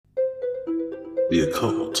The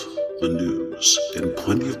occult, the news, and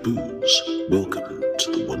plenty of booze. Welcome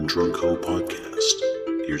to the One Drunk Ho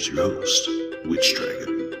podcast. Here's your host, Witch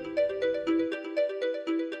Dragon.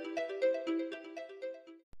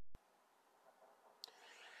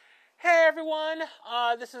 Hey everyone,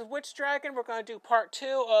 this is Witch Dragon. We're going to do part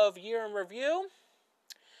 2 of Year in Review.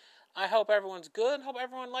 I hope everyone's good. Hope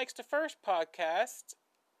everyone likes the first podcast.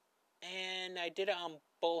 And I did it on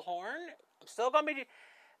Bullhorn. I'm still going to be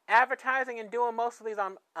advertising and doing most of these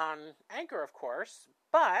on Anchor, of course.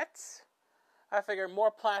 But I figured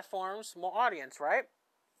more platforms, more audience, right?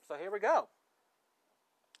 So here we go.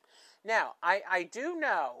 Now, I do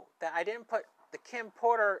know that I didn't put the Kim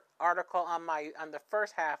Porter article on the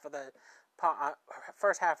first half of the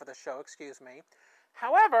show. Excuse me.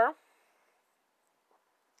 However,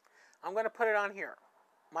 I'm going to put it on here.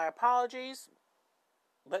 My apologies,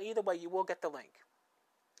 but either way, you will get the link.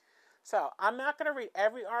 So I'm not going to read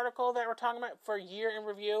every article that we're talking about for Year in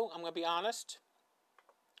Review. I'm going to be honest.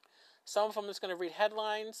 Some of them is going to read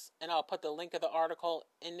headlines, and I'll put the link of the article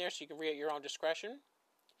in there so you can read at your own discretion,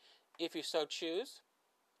 if you so choose.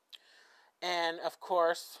 And, of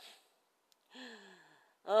course,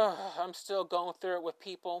 I'm still going through it with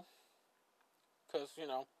people. Because,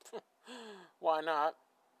 why not?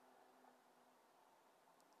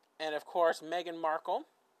 And, of course, Meghan Markle.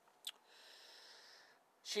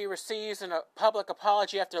 She receives a public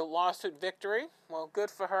apology after a lawsuit victory. Well,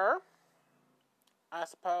 good for her, I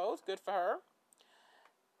suppose. Good for her.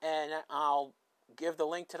 And I'll give the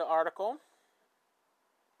link to the article.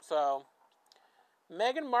 So,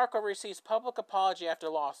 Meghan Markle receives public apology after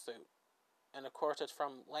lawsuit. And, of course, it's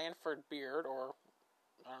from Lanford Beard, or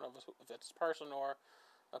I don't know if it's a person or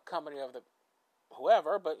a company of the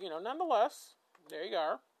whoever, but, nonetheless, there you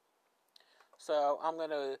are. So, I'm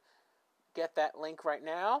going to get that link right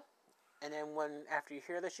now. And then after you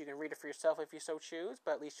hear this, you can read it for yourself if you so choose,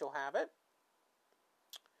 but at least you'll have it.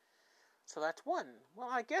 So that's one. Well,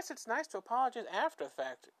 I guess it's nice to apologize after the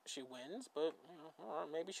fact she wins, but, or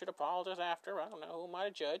maybe should apologize after. I don't know. Who am I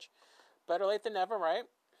to judge? Better late than never, right?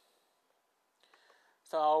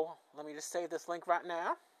 So, let me just save this link right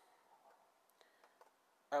now.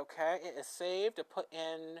 Okay, it is saved to put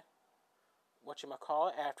in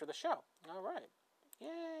whatchamacallit after the show. All right.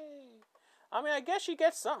 Yay. I mean, I guess you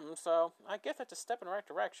get something, so I guess that's a step in the right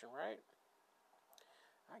direction, right?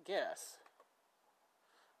 I guess.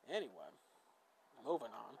 Anyway, moving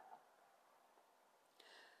on.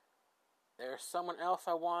 There's someone else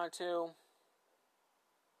I wanted to,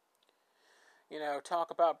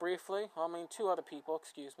 talk about briefly. I mean, two other people,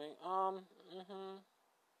 excuse me. Hold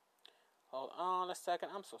on a second.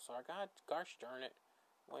 I'm so sorry. Gosh darn it.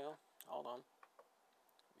 Well, hold on.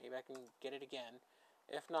 Maybe I can get it again.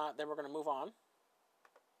 If not, then we're going to move on.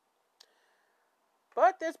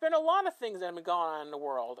 But there's been a lot of things that have been going on in the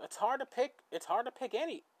world. It's hard to pick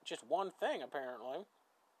just one thing, apparently.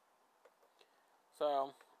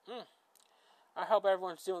 So, I hope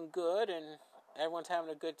everyone's doing good and everyone's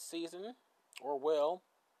having a good season, or will.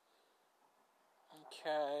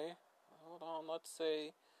 Okay, hold on, let's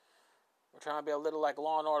see. We're trying to be a little like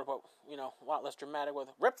Law and Order, but, a lot less dramatic with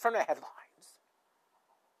ripped from the headlines.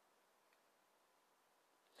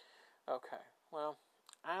 Okay, well,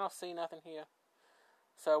 I don't see nothing here.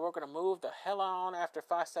 So we're going to move the hell on after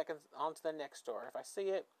 5 seconds on to the next story. If I see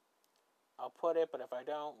it, I'll put it, but if I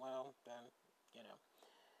don't, well, then,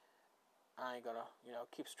 I ain't going to,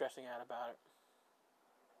 keep stressing out about it.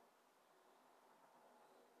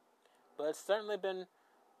 But it's certainly been...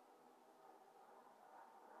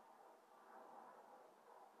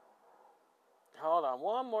 Hold on,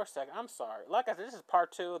 one more second. I'm sorry. Like I said, this is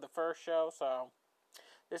part 2 of the first show, so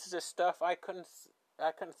this is just stuff I couldn't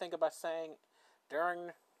think about saying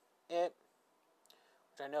during it,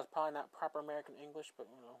 which I know is probably not proper American English, but,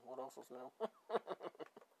 what else is new?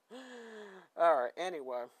 Alright,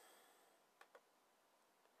 anyway.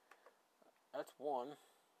 That's one.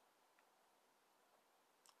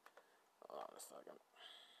 Hold on a second.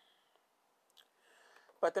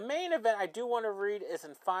 But the main event I do want to read is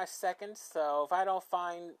in 5 seconds, so if I don't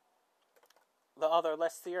find the other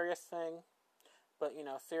less serious thing, but,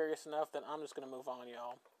 serious enough, then I'm just going to move on,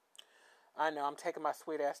 y'all. I know, I'm taking my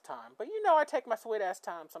sweet-ass time. But I take my sweet-ass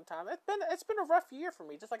time sometimes. It's been a rough year for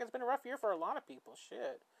me, just like it's been a rough year for a lot of people.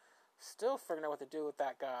 Shit. Still figuring out what to do with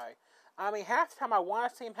that guy. I mean, half the time I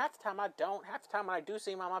want to see him, half the time I don't. Half the time when I do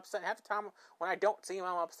see him, I'm upset. Half the time when I don't see him,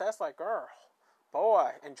 I'm upset. It's like, girl,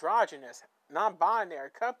 boy, androgynous,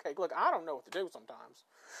 non-binary, cupcake. Look, I don't know what to do sometimes.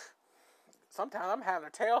 Sometimes I'm having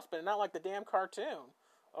a tailspin, not like the damn cartoon.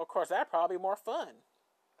 Of course, that'd probably be more fun.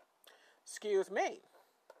 Excuse me.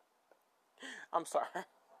 I'm sorry.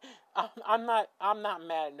 I'm not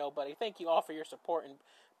mad at nobody. Thank you all for your support and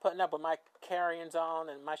putting up with my carryings on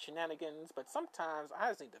and my shenanigans. But sometimes I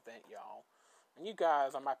just need to vent, y'all. And you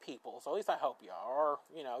guys are my people, so at least I hope y'all, or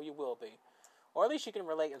you will be, or at least you can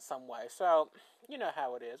relate in some way. So you know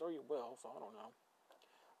how it is, or you will. So I don't know.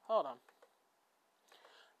 Hold on.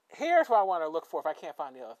 Here's what I want to look for if I can't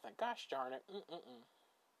find the other thing. Gosh darn it.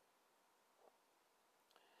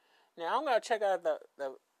 Now I'm gonna check out the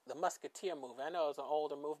Musketeer movie. I know it's an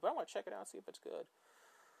older movie, but I want to check it out and see if it's good.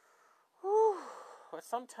 Whew. But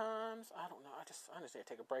sometimes, I don't know, I just need to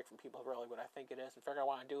take a break from people, really, what I think it is, and figure out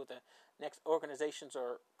what I want to do with the next organizations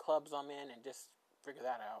or clubs I'm in, and just figure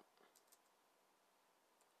that out.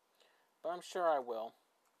 But I'm sure I will.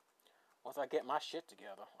 Once I get my shit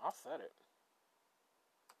together. I'll set it.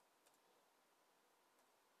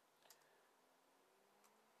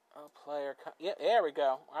 Oh, player. Yeah, there we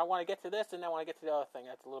go. I want to get to this, and then I want to get to the other thing.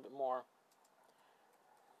 That's a little bit more.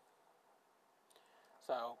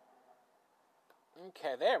 So,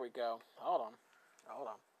 okay, there we go. Hold on.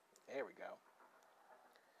 There we go.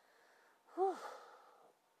 Whew.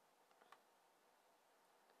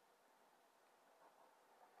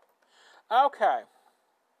 Okay.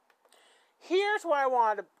 Here's what I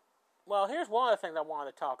wanted to... Well, here's one of the things I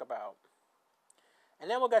wanted to talk about. And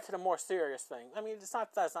then we'll get to the more serious thing. I mean, it's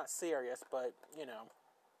not that it's not serious, but, you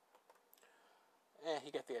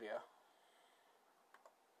get the idea.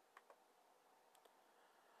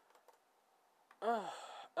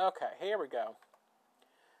 Okay, here we go.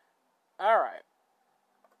 Alright.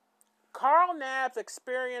 Carl Knapp's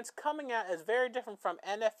experience coming out is very different from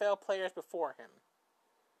NFL players before him.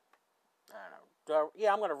 I don't know.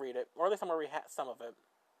 Yeah, I'm going to read it. Or at least I'm going to read some of it.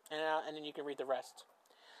 And then you can read the rest.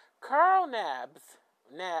 Carl Nassib?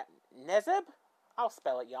 I'll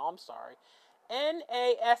spell it, y'all. I'm sorry.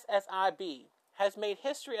 Nassib has made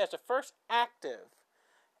history as the first active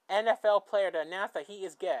NFL player to announce that he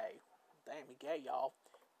is gay. Damn, he gay, y'all.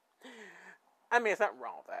 I mean, there's nothing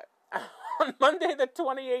wrong with that. On Monday, the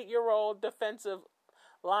 28-year-old defensive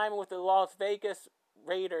lineman with the Las Vegas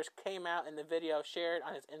Raiders came out in the video shared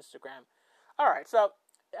on his Instagram. Alright, so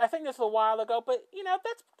I think this was a while ago, but,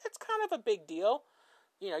 that's kind of a big deal.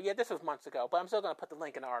 Yeah, this was months ago, but I'm still going to put the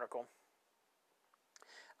link in the article.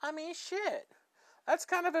 I mean, shit. That's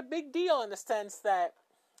kind of a big deal in the sense that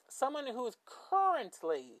someone who's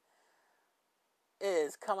currently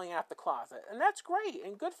is coming out the closet. And that's great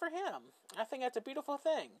and good for him. I think that's a beautiful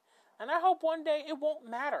thing. And I hope one day it won't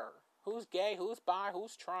matter who's gay, who's bi,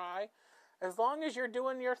 who's tri, as long as you're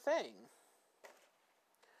doing your thing.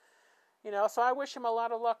 So I wish him a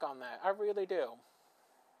lot of luck on that. I really do.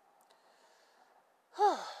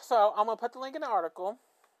 So I'm going to put the link in the article,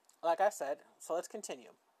 like I said. So let's continue.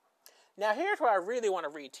 Now here's what I really want to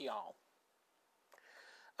read to y'all.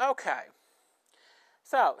 Okay.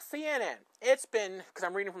 So, CNN. It's been, because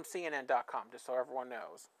I'm reading from CNN.com, just so everyone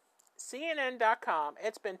knows. CNN.com,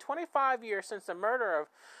 it's been 25 years since the murder of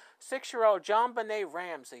 6-year-old JonBenet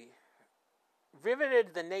Ramsey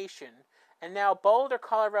riveted the nation, and now Boulder,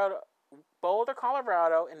 Colorado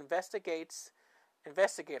investigators,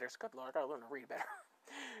 good Lord, I gotta learn to read better.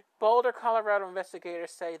 Boulder, Colorado investigators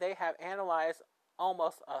say they have analyzed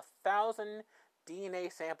almost 1,000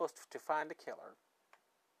 DNA samples to find the killer.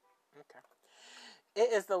 Okay.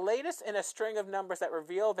 It is the latest in a string of numbers that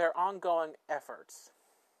reveal their ongoing efforts.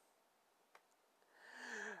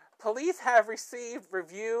 Police have received,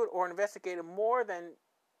 reviewed, or investigated more than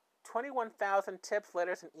 21,000 tips,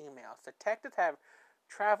 letters, and emails. Detectives have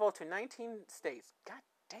traveled to 19 states. God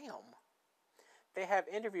damn. They have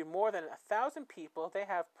interviewed more than 1,000 people. They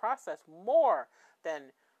have processed more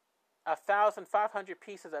than 1,500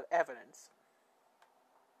 pieces of evidence.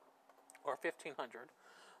 Or 1,500.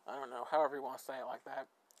 I don't know, however you want to say it like that.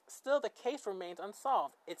 Still, the case remains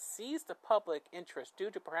unsolved. It seized the public interest due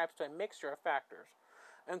to perhaps a mixture of factors,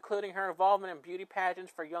 including her involvement in beauty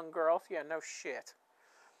pageants for young girls. Yeah, no shit.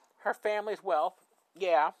 Her family's wealth.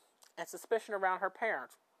 Yeah. And suspicion around her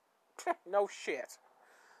parents. No shit.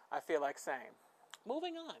 I feel like saying.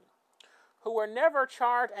 Moving on. Who were never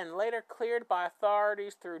charged and later cleared by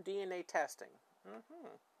authorities through DNA testing.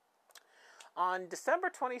 On December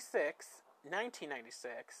 26,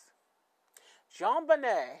 1996,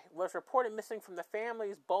 JonBenet was reported missing from the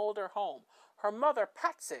family's Boulder home. Her mother,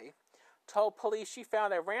 Patsy, told police she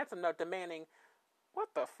found a ransom note demanding, what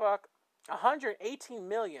the fuck, $118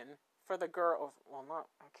 million for the girl. Well, not,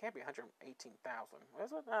 it can't be $118,000.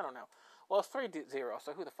 Is it? I don't know. Well, it's 3 zeros,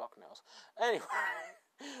 so who the fuck knows? Anyway,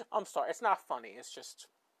 I'm sorry. It's not funny. It's just,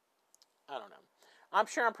 I don't know. I'm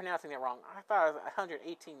sure I'm pronouncing it wrong. I thought it was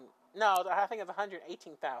 118. No, I think it's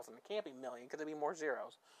 118,000. It can't be million because it'd be more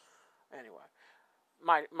zeros. Anyway,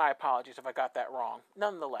 My apologies if I got that wrong.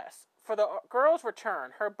 Nonetheless, for the girl's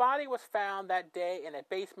return, her body was found that day in a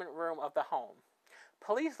basement room of the home.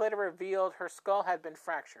 Police later revealed her skull had been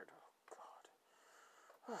fractured.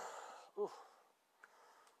 Oh,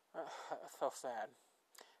 God. That's so sad.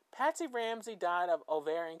 Patsy Ramsey died of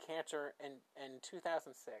ovarian cancer in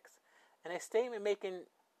 2006. In a statement making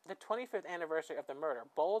the 25th anniversary of the murder,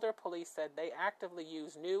 Boulder police said they actively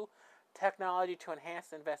use new technology to enhance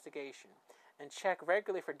the investigation and check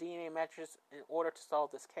regularly for DNA matches in order to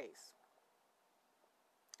solve this case.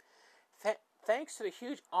 Thanks to the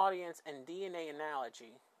huge audience and DNA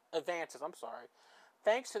advances,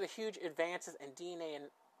 thanks to the huge advances in DNA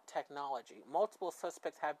and technology, multiple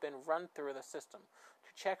suspects have been run through the system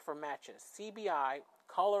to check for matches. CBI,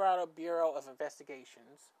 Colorado Bureau of Investigation,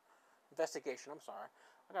 I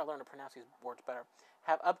gotta learn to pronounce these words better,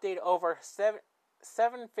 have updated over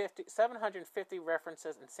 750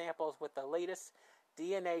 references and samples with the latest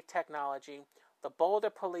DNA technology. The Boulder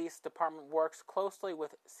Police Department works closely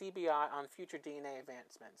with CBI on future DNA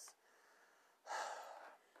advancements.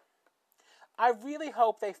 I really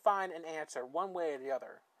hope they find an answer one way or the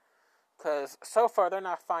other. Because so far they're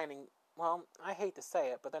not finding, well, I hate to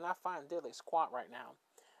say it, but they're not finding diddly squat right now.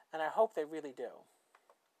 And I hope they really do.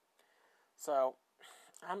 So,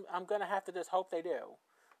 I'm going to have to just hope they do.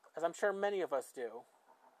 As I'm sure many of us do.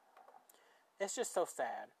 It's just so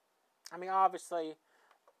sad. I mean, obviously,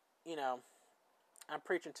 you know, I'm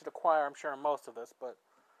preaching to the choir, I'm sure, most of this, but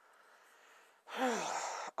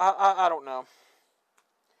I don't know.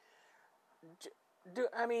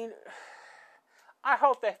 I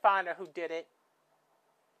hope they find out who did it.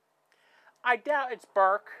 I doubt it's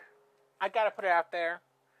Burke. I gotta put it out there.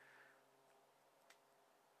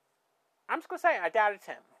 I'm just gonna say I doubt it's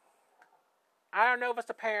him. I don't know if it's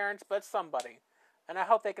the parents, but it's somebody. And I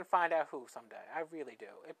hope they can find out who someday. I really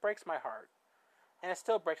do. It breaks my heart. And it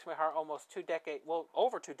still breaks my heart almost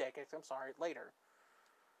over 2 decades, later.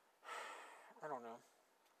 I don't know.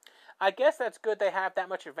 I guess that's good they have that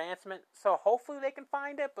much advancement, so hopefully they can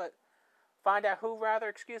find it, but find out who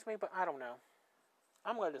rather, but I don't know.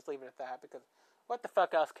 I'm going to just leave it at that, because what the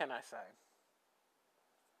fuck else can I say?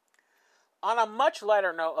 On a much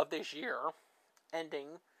lighter note of this year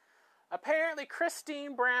ending, apparently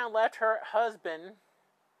Christine Brown left her husband,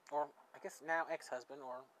 or I guess now ex-husband,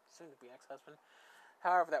 or soon to be ex-husband,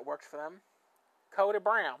 however that works for them, Cody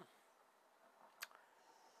Brown.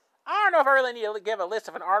 I don't know if I really need to give a list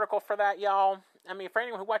of an article for that, y'all. I mean, for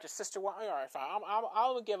anyone who watches Sister Wives, alright, fine.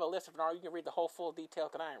 I'll give a list of an article. You can read the whole full detail,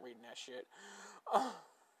 because I ain't reading that shit.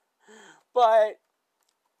 But,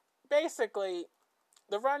 basically,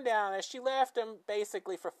 the rundown is she left him,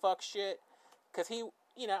 basically, for fuck shit. Because he,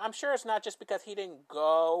 I'm sure it's not just because he didn't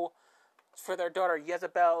go for their daughter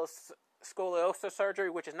Jezebel's scoliosis surgery,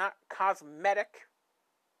 which is not cosmetic.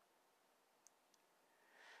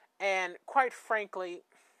 And, quite frankly,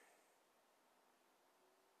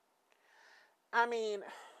 I mean,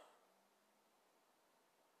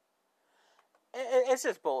 it's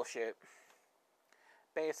just bullshit.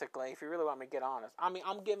 Basically, if you really want me to get honest. I mean,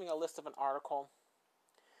 I'm giving a list of an article.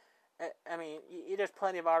 I mean, there's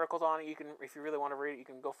plenty of articles on it. You can, if you really want to read it, you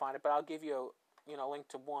can go find it. But I'll give you a link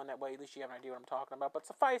to one. That way, at least you have an idea what I'm talking about. But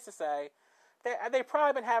suffice to say, they've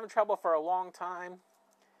probably been having trouble for a long time.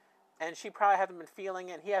 And she probably hasn't been feeling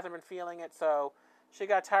it. And he hasn't been feeling it. So she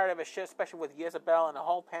got tired of his shit, especially with Jezebel and the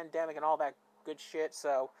whole pandemic and all that good shit.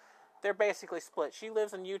 So they're basically split. She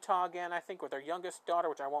lives in Utah again, I think, with her youngest daughter,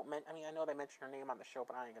 which I won't mention. I mean, I know they mentioned her name on the show,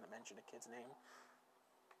 but I ain't going to mention the kid's name.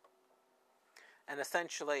 And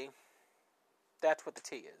essentially, that's what the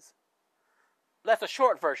tea is. That's a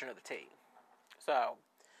short version of the tea. So,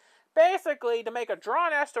 basically, to make a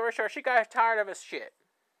drawn-out story short, she got tired of his shit.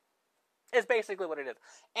 Is basically what it is.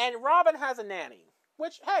 And Robin has a nanny,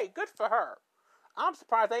 which, hey, good for her. I'm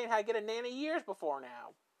surprised they didn't have to get a nanny years before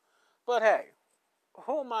now. But hey,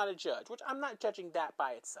 who am I to judge? Which I'm not judging that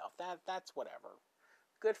by itself. That's whatever.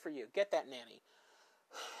 Good for you. Get that nanny.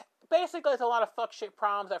 Basically, it's a lot of fuck shit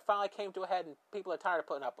problems that finally came to a head and people are tired of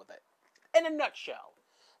putting up with it. In a nutshell.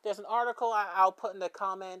 There's an article I'll put in the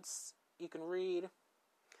comments. You can read.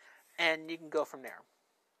 And you can go from there.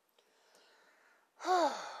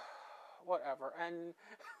 Whatever. And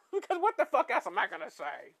because what the fuck else am I going to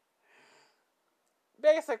say?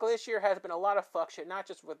 Basically, this year has been a lot of fuck shit, not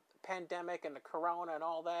just with pandemic and the corona and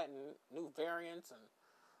all that, and new variants and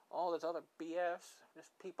all this other BS,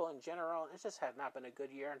 just people in general. It just has not been a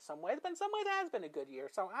good year in some ways, but in some ways it has been a good year,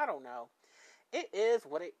 so I don't know. It is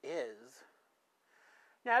what it is.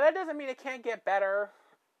 Now, that doesn't mean it can't get better.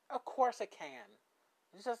 Of course it can.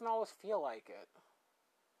 It just doesn't always feel like it.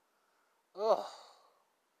 Ugh.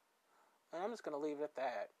 And I'm just going to leave it at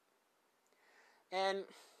that. And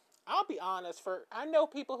I'll be honest, I know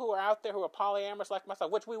people who are out there who are polyamorous like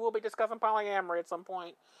myself, which we will be discussing polyamory at some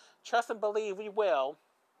point. Trust and believe we will.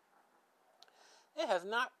 It has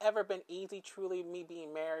not ever been easy, truly, me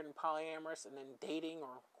being married and polyamorous and then dating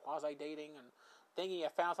or quasi-dating and thinking you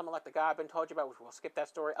found someone like the guy I've been told you about, which we'll skip that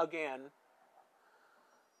story again.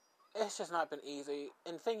 It's just not been easy.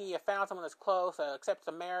 And thinking you found someone that's close, accepts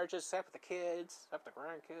the marriages, accepts the kids, accepts the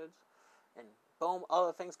grandkids, and boom,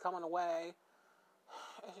 other things coming away.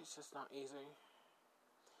 It's just not easy.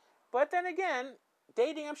 But then again,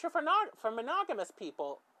 dating, I'm sure for monogamous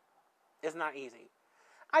people, is not easy.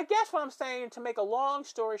 I guess what I'm saying, to make a long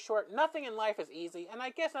story short, nothing in life is easy, and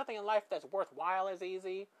I guess nothing in life that's worthwhile is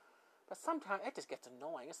easy. But sometimes it just gets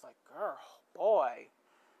annoying. It's like, girl, boy,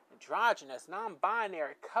 androgynous,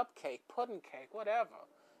 non-binary, cupcake, pudding cake, whatever.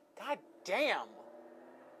 God damn.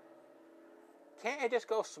 Can't it just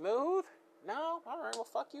go smooth? No? Alright, well,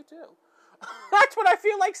 fuck you too. That's what I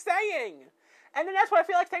feel like saying. And then that's what I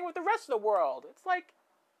feel like saying with the rest of the world. It's like,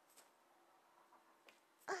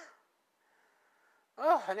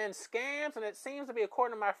 and then scams, and it seems to be,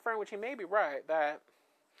 according to my friend, which he may be right, that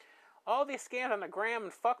all these scams on the gram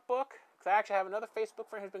and fuckbook, because I actually have another Facebook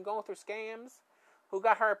friend who's been going through scams, who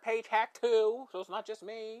got her page hacked too, so it's not just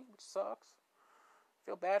me, which sucks. I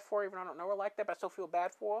feel bad for her, even though I don't know her like that, but I still feel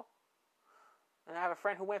bad for her. And I have a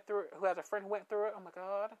friend who went through it, who has a friend who went through it. Oh my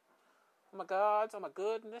god. Oh my god, oh my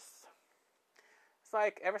goodness. It's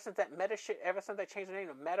like, ever since that Meta shit, ever since they changed the name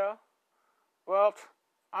to Meta, well,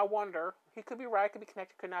 I wonder. He could be right, could be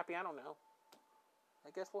connected, could not be, I don't know.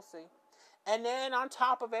 I guess we'll see. And then on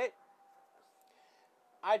top of it,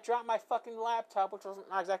 I dropped my fucking laptop, which was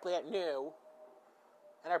not exactly that new,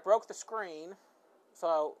 and I broke the screen.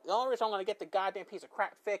 So the only reason I'm going to get the goddamn piece of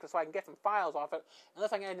crap fixed is so I can get some files off it.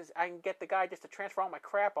 Unless I can get the guy just to transfer all my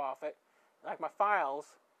crap off it, like my files,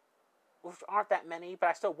 which aren't that many, but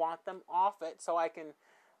I still want them off it, so I can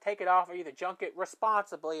take it off or either junk it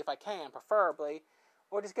responsibly if I can, preferably,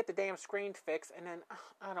 or just get the damn screen fixed. And then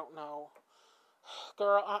I don't know,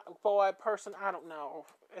 girl, boy, person, I don't know.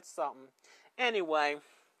 It's something. Anyway,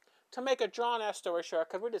 to make a drawn-ass story short,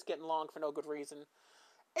 because we're just getting long for no good reason,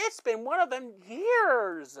 it's been one of them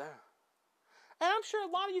years. And I'm sure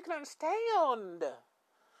a lot of you can understand.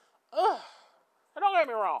 Ugh. Don't get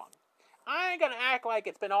me wrong. I ain't gonna act like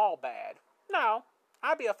it's been all bad. No.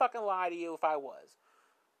 I'd be a fucking lie to you if I was.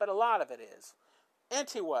 But a lot of it is.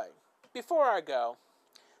 Anyway, before I go,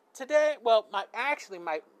 today, well,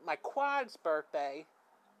 my quad's birthday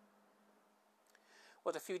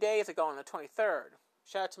was a few days ago on the 23rd.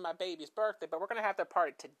 Shout out to my baby's birthday, but we're going to have that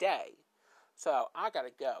party today. So I got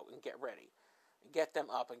to go and get ready. And get them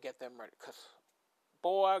up and get them ready. Because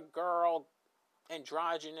boy, girl,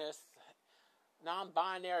 androgynous,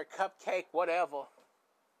 non-binary, cupcake, whatever.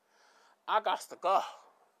 I got to go.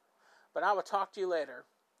 But I will talk to you later.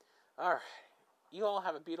 Alright. You all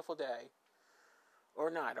have a beautiful day. Or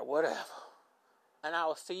night, or whatever. And I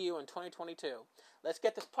will see you in 2022. Let's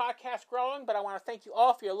get this podcast growing, but I want to thank you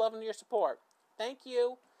all for your love and your support. Thank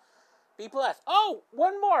you. Be blessed. Oh,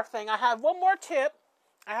 one more thing. I have one more tip.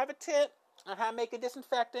 I have a tip on how to make a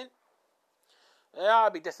disinfectant. It ought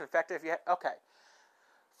to be disinfectant if you okay.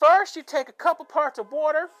 First, you take a couple parts of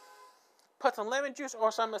water, put some lemon juice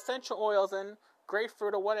or some essential oils in,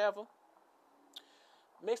 grapefruit or whatever.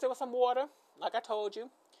 Mix it with some water, like I told you.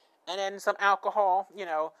 And then some alcohol,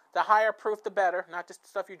 the higher proof the better, not just the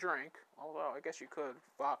stuff you drink. Although, I guess you could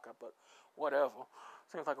vodka, but whatever.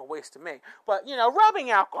 Seems like a waste to me. But,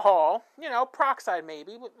 rubbing alcohol, peroxide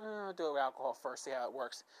maybe. But, I'll do alcohol first, see how it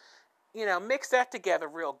works. Mix that together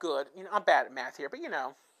real good. I'm bad at math here, but,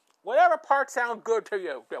 whatever parts sound good to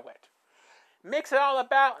you, do it. Mix it all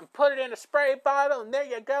about and put it in a spray bottle, and there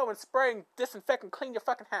you go, and spray and disinfect and clean your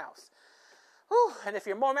fucking house. Whew. And if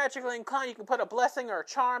you're more magically inclined, you can put a blessing or a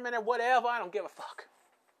charm in it, whatever. I don't give a fuck.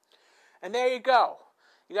 And there you go.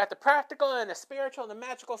 You got the practical and the spiritual and the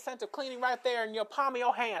magical sense of cleaning right there in your palm of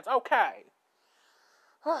your hands. Okay.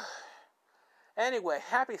 Anyway,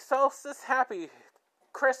 happy solstice, happy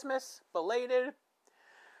Christmas, belated.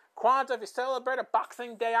 Kwanzaa if you celebrate, a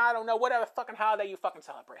Boxing Day, I don't know, whatever fucking holiday you fucking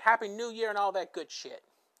celebrate. Happy New Year and all that good shit.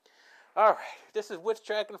 Alright, this is Witch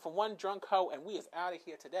Dragon from One Drunk Hoe, and we is out of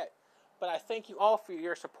here today. But I thank you all for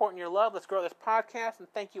your support and your love. Let's grow this podcast, and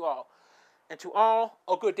thank you all. And to all,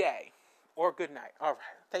 a good day or good night. All right.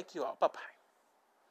 Thank you all. Bye-bye.